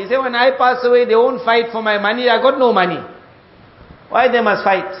bothered. He said, when I pass away, they won't fight for my money. I got no money. Why they must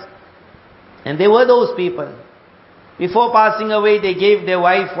fight? And they were those people. Before passing away, they gave their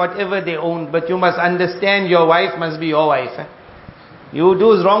wife whatever they owned. But you must understand, your wife must be your wife. You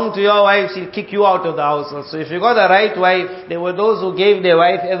do wrong to your wife, she'll kick you out of the house. So if you got the right wife, there were those who gave their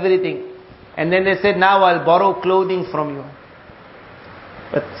wife everything. And then they said, now I'll borrow clothing from you.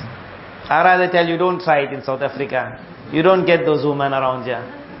 But I rather tell you, don't try it in South Africa. You don't get those women around here.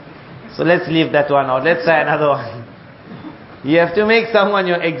 So let's leave that one out. Let's try another one. You have to make someone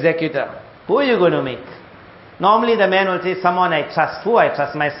your executor. Who are you going to make? Normally the man will say, someone I trust. Who I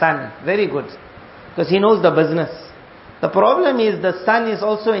trust? My son. Very good. Because he knows the business. The problem is the son is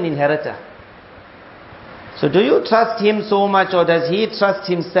also an inheritor. So do you trust him so much, or does he trust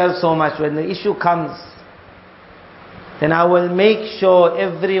himself so much? When the issue comes, then I will make sure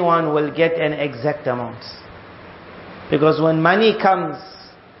everyone will get an exact amount. Because when money comes,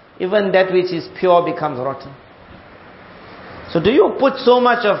 even that which is pure becomes rotten. So do you put so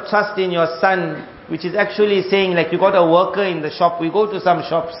much of trust in your son, which is actually saying, like you got a worker in the shop, we go to some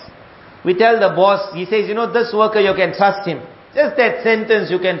shops, we tell the boss, he says, this worker you can trust him. Just that sentence,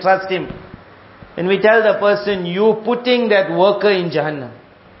 you can trust him. And we tell the person, you putting that worker in Jahannam.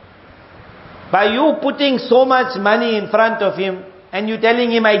 By you putting so much money in front of him, and you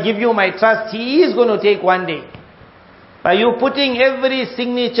telling him, I give you my trust, he is going to take one day. By you putting every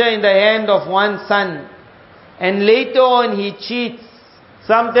signature in the hand of one son, and later on he cheats,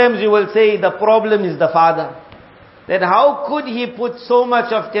 sometimes you will say the problem is the father. That how could he put so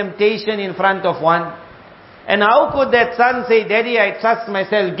much of temptation in front of one? And how could that son say, Daddy, I trust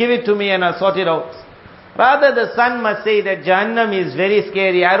myself, give it to me and I'll sort it out. Rather the son must say that Jahannam is very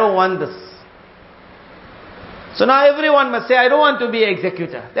scary, I don't want this. So now everyone must say, I don't want to be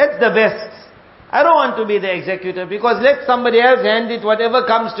executor. That's the best. I don't want to be the executor, because let somebody else handle it, whatever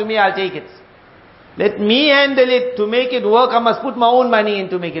comes to me, I'll take it. Let me handle it. To make it work, I must put my own money in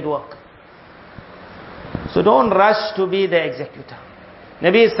to make it work. So don't rush to be the executor.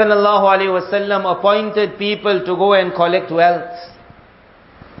 Nabi sallallahu alayhi wasallam appointed people to go and collect wealth.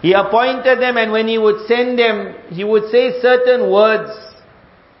 He appointed them, and when he would send them, he would say certain words,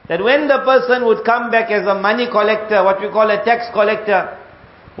 that when the person would come back as a money collector, what we call a tax collector,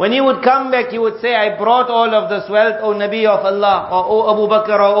 when he would come back, he would say, I brought all of this wealth, O Nabi of Allah, or O Abu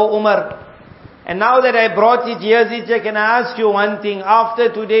Bakr, or O Umar. And now that I brought it, here's it, can I ask you one thing?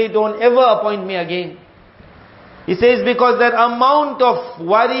 After today, don't ever appoint me again. He says, because that amount of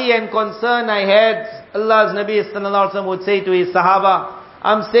worry and concern I had, Allah's Nabi sallallahu alaihi wasallam would say to his Sahaba,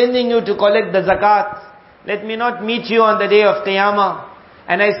 I'm sending you to collect the zakat. Let me not meet you on the day of Qiyamah.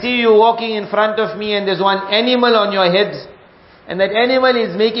 And I see you walking in front of me, and there's one animal on your head. And that animal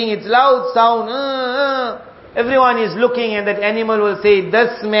is making its loud sound. Everyone is looking, and that animal will say,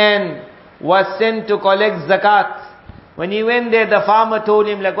 this man was sent to collect zakat. When he went there, the farmer told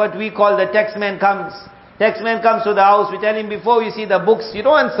him, like what we call the taxman comes. Taxman comes to the house, we tell him, before you see the books, you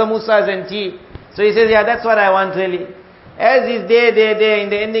don't want samosas and tea. So he says, yeah, that's what I want really. As he's there, in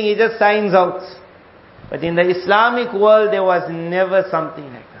the ending he just signs out. But in the Islamic world, there was never something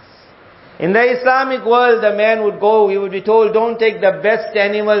like this. In the Islamic world, the man would go, he would be told, don't take the best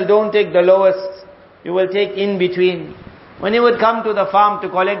animal, don't take the lowest. You will take in between. When he would come to the farm to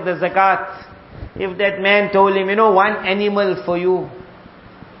collect the zakat, if that man told him, one animal for you.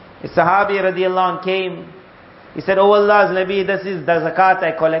 The Sahabi radiallahu anh came. He said, Oh Allah's Nabi, this is the zakat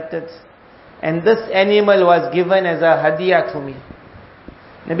I collected. And this animal was given as a hadiyah to me.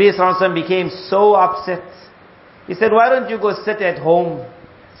 Nabi sallallahu alaihi wasallam became so upset. He said, why don't you go sit at home?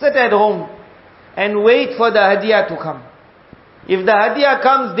 Sit at home and wait for the hadiyah to come. If the hadiyah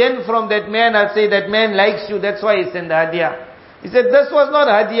comes, then from that man, I'll say that man likes you, that's why he sent the hadiyah. He said, this was not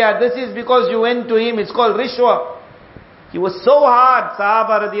hadiyah, this is because you went to him, it's called rishwa. He was so hard,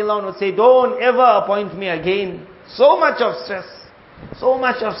 Sahaba radiallahu anhu would say, don't ever appoint me again. So much of stress. So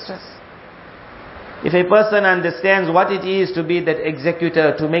much of stress. If a person understands what it is to be that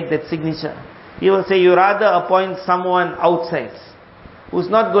executor, to make that signature, he will say, you rather appoint someone outside, who's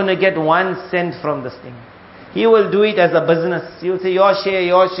not going to get 1 cent from this thing. He will do it as a business. He will say, your share,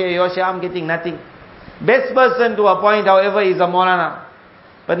 your share, your share, I'm getting nothing. Best person to appoint, however, is a Moulana.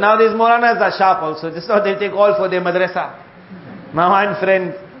 But now these Moulanas are sharp also. Just not they take all for their madrasa. My one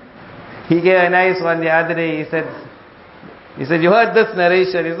friend, he gave a nice one the other day. He said, you heard this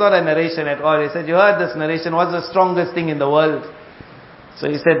narration. It's not a narration at all. He said, you heard this narration. What's the strongest thing in the world? So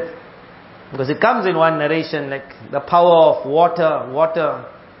he said, because it comes in one narration, like the power of water,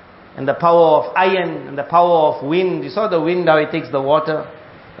 and the power of iron, and the power of wind. You saw the wind, how it takes the water.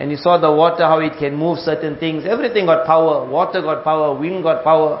 And you saw the water, how it can move certain things. Everything got power. Water got power. Wind got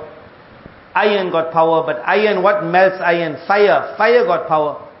power. Iron got power. But iron, what melts iron? Fire. Fire got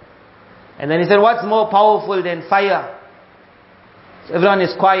power. And then he said, what's more powerful than fire? So everyone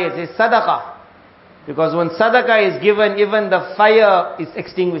is quiet. He says, sadaqah. Because when sadaqah is given, even the fire is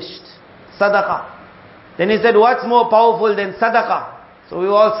extinguished. Sadaqah. Then he said, what's more powerful than sadaqah? So we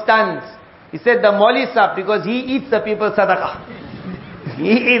were all stunned. He said, the Mauli Sahib, because he eats the people's sadaqah.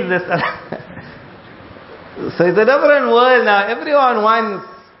 He is the sadaqah. So it's a different world now. Everyone wants.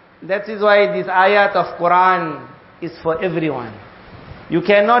 That is why this ayat of Quran, is for everyone. You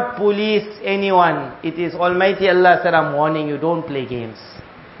cannot police anyone. It is Almighty Allah said, I'm warning you, don't play games.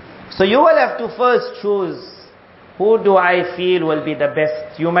 So you will have to first choose, who do I feel will be the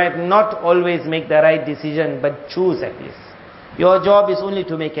best? You might not always make the right decision, but choose at least. Your job is only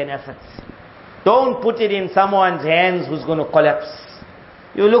to make an effort. Don't put it in someone's hands who's going to collapse.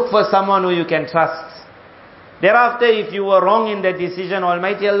 You look for someone who you can trust. Thereafter, if you were wrong in that decision,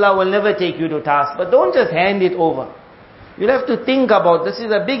 Almighty Allah will never take you to task. But don't just hand it over. You'll have to think about, this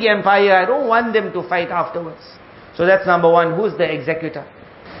is a big empire, I don't want them to fight afterwards. So that's number one, who's the executor?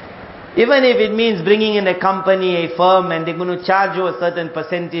 Even if it means bringing in a company, a firm, and they're going to charge you a certain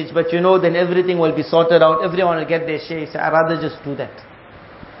percentage, but you know then everything will be sorted out, everyone will get their share. So I'd rather just do that.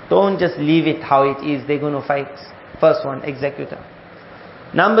 Don't just leave it how it is, they're going to fight. First one, executor.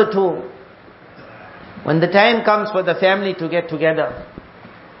 Number two, when the time comes for the family to get together,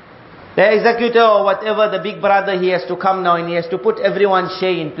 the executor or whatever, the big brother, he has to come now and he has to put everyone's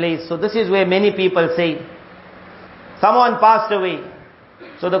share in place. So this is where many people say, someone passed away.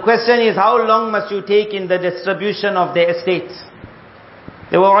 So the question is, how long must you take in the distribution of the estates?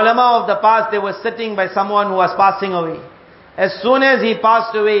 There were ulama of the past, they were sitting by someone who was passing away. As soon as he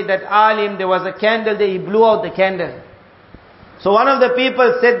passed away, that alim, there was a candle there, he blew out the candle. So one of the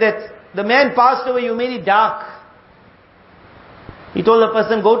people said that, the man passed away, you made it dark. He told the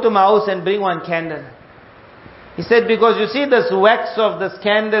person, go to my house and bring one candle. He said, because you see this wax of this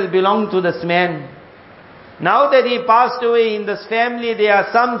candle belonged to this man. Now that he passed away, in this family there are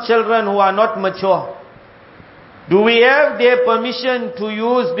some children who are not mature. Do we have their permission to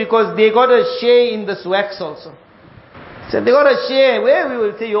use, because they got a share in this wax also? He said, they got a share. Where we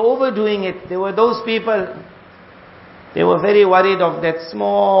will say, you're overdoing it. There were those people, they were very worried of that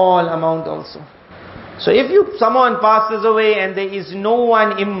small amount also. So if someone passes away and there is no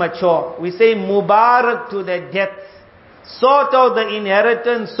one immature, we say Mubarak to the death. Sort out the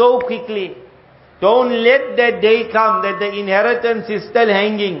inheritance so quickly. Don't let that day come that the inheritance is still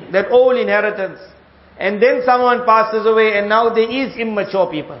hanging, that old inheritance. And then someone passes away and now there is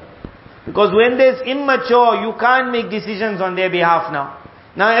immature people. Because when there's immature, you can't make decisions on their behalf now.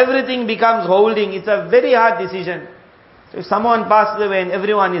 Now everything becomes holding. It's a very hard decision. So if someone passes away and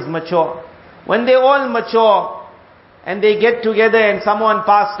everyone is mature, when they're all mature and they get together and someone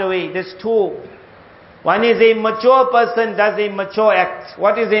passed away, there's two. One is a mature person does a mature act.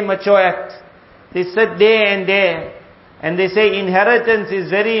 What is a mature act? They sit there and they say inheritance is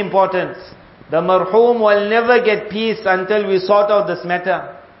very important. The marhum will never get peace until we sort out this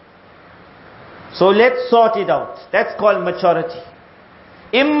matter. So let's sort it out. That's called maturity.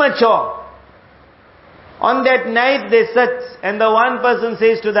 Immature. On that night they sit and the one person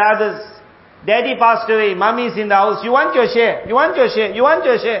says to the others, Daddy passed away, Mommy is in the house, you want your share, you want your share, you want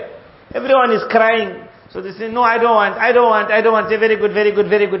your share. Everyone is crying. So they say, no, I don't want. Say, very good, very good,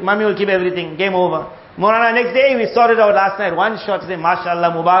 very good. Mommy will keep everything. Game over. Moulana, next day we sorted out last night. One shot, say,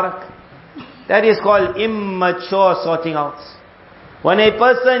 MashaAllah, Mubarak. That is called immature sorting out. When a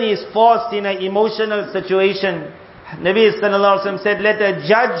person is forced in an emotional situation, Nabi Sallallahu Alaihi Wasallam said, let a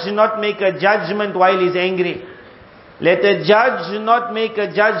judge not make a judgment while he's angry. Let a judge not make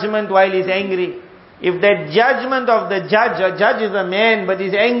a judgment while he's angry. If that judgment of the judge, a judge is a man, but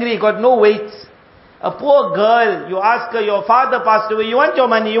he's angry, got no weight. A poor girl, you ask her, your father passed away, you want your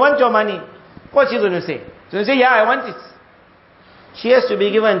money, you want your money. What's she going to say? She's going to say, yeah, I want it. She has to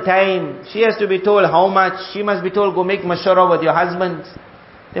be given time. She has to be told how much. She must be told, go make mashwara with your husband.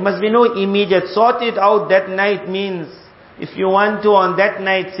 There must be no immediate. Sort it out that night means, if you want to on that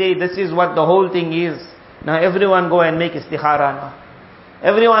night say, this is what the whole thing is. Now everyone go and make istikhara now.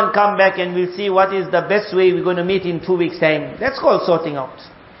 Everyone come back and we'll see what is the best way we're going to meet in 2 weeks time. That's called sorting out.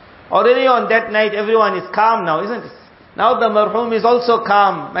 Already on that night everyone is calm now, isn't it? Now the marhum is also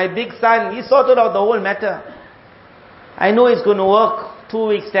calm. My big son, he sorted out the whole matter. I know it's going to work. 2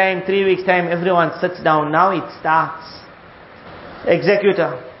 weeks time, 3 weeks time, everyone sits down. Now it starts.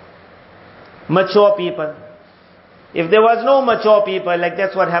 Executor. Mature people. If there was no mature people, like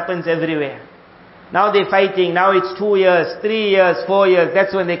that's what happens everywhere. Now they're fighting. Now it's 2 years, 3 years, 4 years.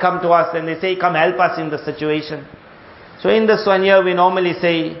 That's when they come to us and they say, come help us in the situation. So in this one year we normally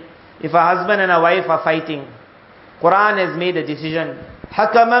say, if a husband and a wife are fighting, Quran has made a decision.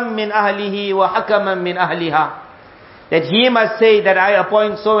 حَكَمًا مِّنْ أَهْلِهِ وَحَكَمًا مِّنْ أَهْلِهَا. That he must say that I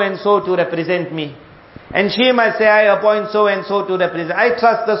appoint so and so to represent me. And she must say I appoint so and so to represent. I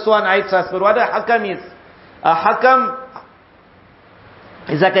trust this one, I trust. But what a hakam is? A hakam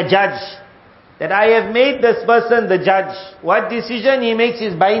is like a judge. That I have made this person the judge. What decision he makes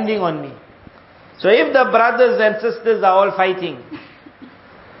is binding on me. So if the brothers and sisters are all fighting,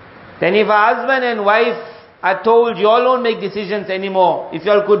 then if a husband and wife are told, you all won't make decisions anymore. If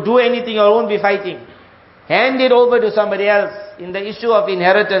you all could do anything, you all won't be fighting. Hand it over to somebody else. In the issue of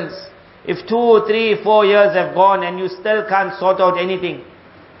inheritance, if 2, 3, 4 years have gone and you still can't sort out anything,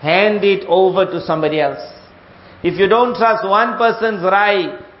 hand it over to somebody else. If you don't trust one person's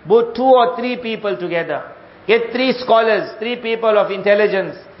rai, put 2 or 3 people together. Get 3 scholars, 3 people of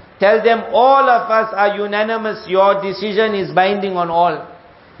intelligence. Tell them, all of us are unanimous, your decision is binding on all.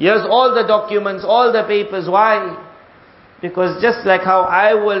 Here's all the documents, all the papers. Why? Because just like how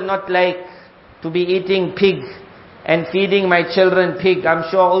I will not like to be eating pig and feeding my children pig, I'm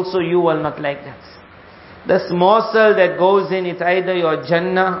sure also you will not like that. This morsel that goes in, it's either your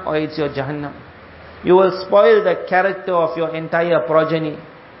Jannah or it's your Jahannam. You will spoil the character of your entire progeny.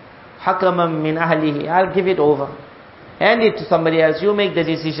 Hakamam min ahlihi. I'll give it over. Hand it to somebody else. You make the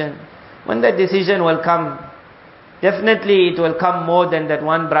decision. When that decision will come, definitely it will come more than that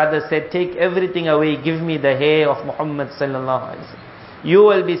one brother said, take everything away, give me the hair of Muhammad sallallahu alaihi wasallam. You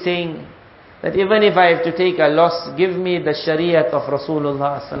will be saying that even if I have to take a loss, give me the shariat of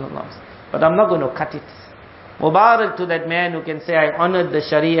Rasulullah sallallahu alaihi wasallam. But I'm not going to cut it. Mubarak to that man who can say, I honored the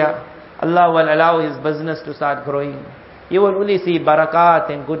sharia. Allah will allow his business to start growing. You will only see barakat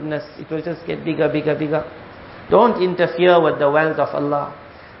and goodness. It will just get bigger, bigger, bigger. Don't interfere with the wealth of Allah.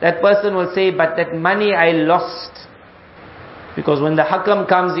 That person will say, but that money I lost. Because when the hakam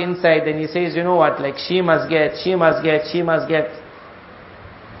comes inside, then he says, you know what, like she must get, she must get, she must get.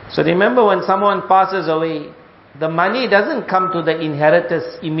 So remember, when someone passes away, the money doesn't come to the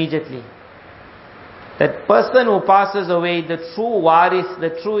inheritors immediately. That person who passes away, the true waris,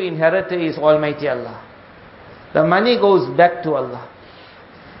 the true inheritor is Almighty Allah. The money goes back to Allah.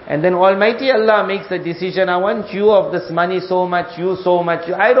 And then Almighty Allah makes a decision, I want you of this money so much, you so much.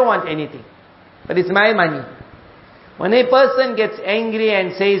 I don't want anything. But it's my money. When a person gets angry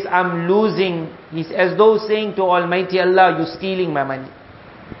and says, I'm losing, he's as though saying to Almighty Allah, you're stealing my money.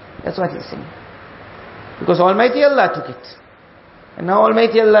 That's what he's saying. Because Almighty Allah took it. And now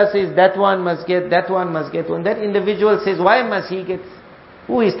Almighty Allah says, that one must get, that one must get. When that individual says, why must he get?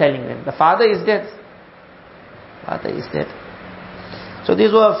 Who is telling them? The father is dead. Father is dead. So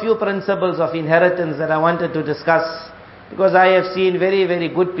these were a few principles of inheritance that I wanted to discuss. Because I have seen very, very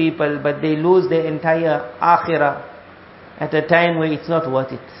good people, but they lose their entire akhirah at a time where it's not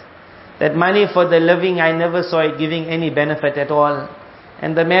worth it. That money for the living, I never saw it giving any benefit at all.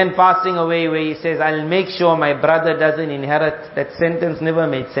 And the man passing away where he says, I'll make sure my brother doesn't inherit, that sentence never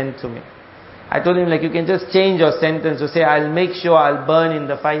made sense to me. I told him, like, you can just change your sentence to say, I'll make sure I'll burn in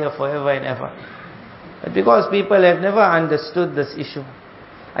the fire forever and ever. But because people have never understood this issue.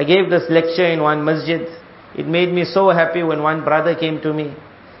 I gave this lecture in one masjid. It made me so happy when one brother came to me.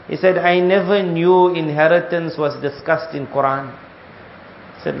 He said, I never knew inheritance was discussed in Quran.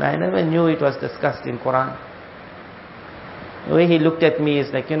 He said, I never knew it was discussed in Quran. The way he looked at me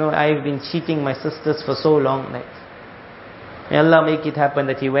is like, I've been cheating my sisters for so long. Like, may Allah make it happen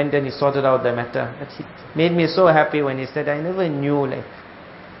that he went and he sorted out the matter. But it made me so happy when he said, I never knew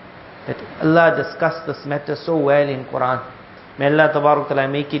that Allah discussed this matter so well in Quran. May Allah Tabarak Ta'ala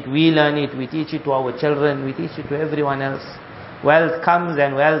make it, we learn it, we teach it to our children, we teach it to everyone else. Wealth comes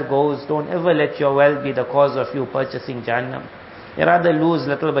and wealth goes. Don't ever let your wealth be the cause of you purchasing Jahannam. You rather lose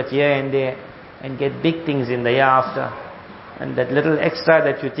little bit here and there and get big things in the year after. And that little extra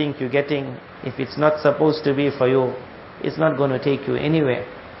that you think you're getting, if it's not supposed to be for you, it's not going to take you anywhere.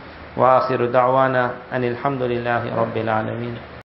 Wa akhiru da'wana anil hamdulillahi rabbil alameen.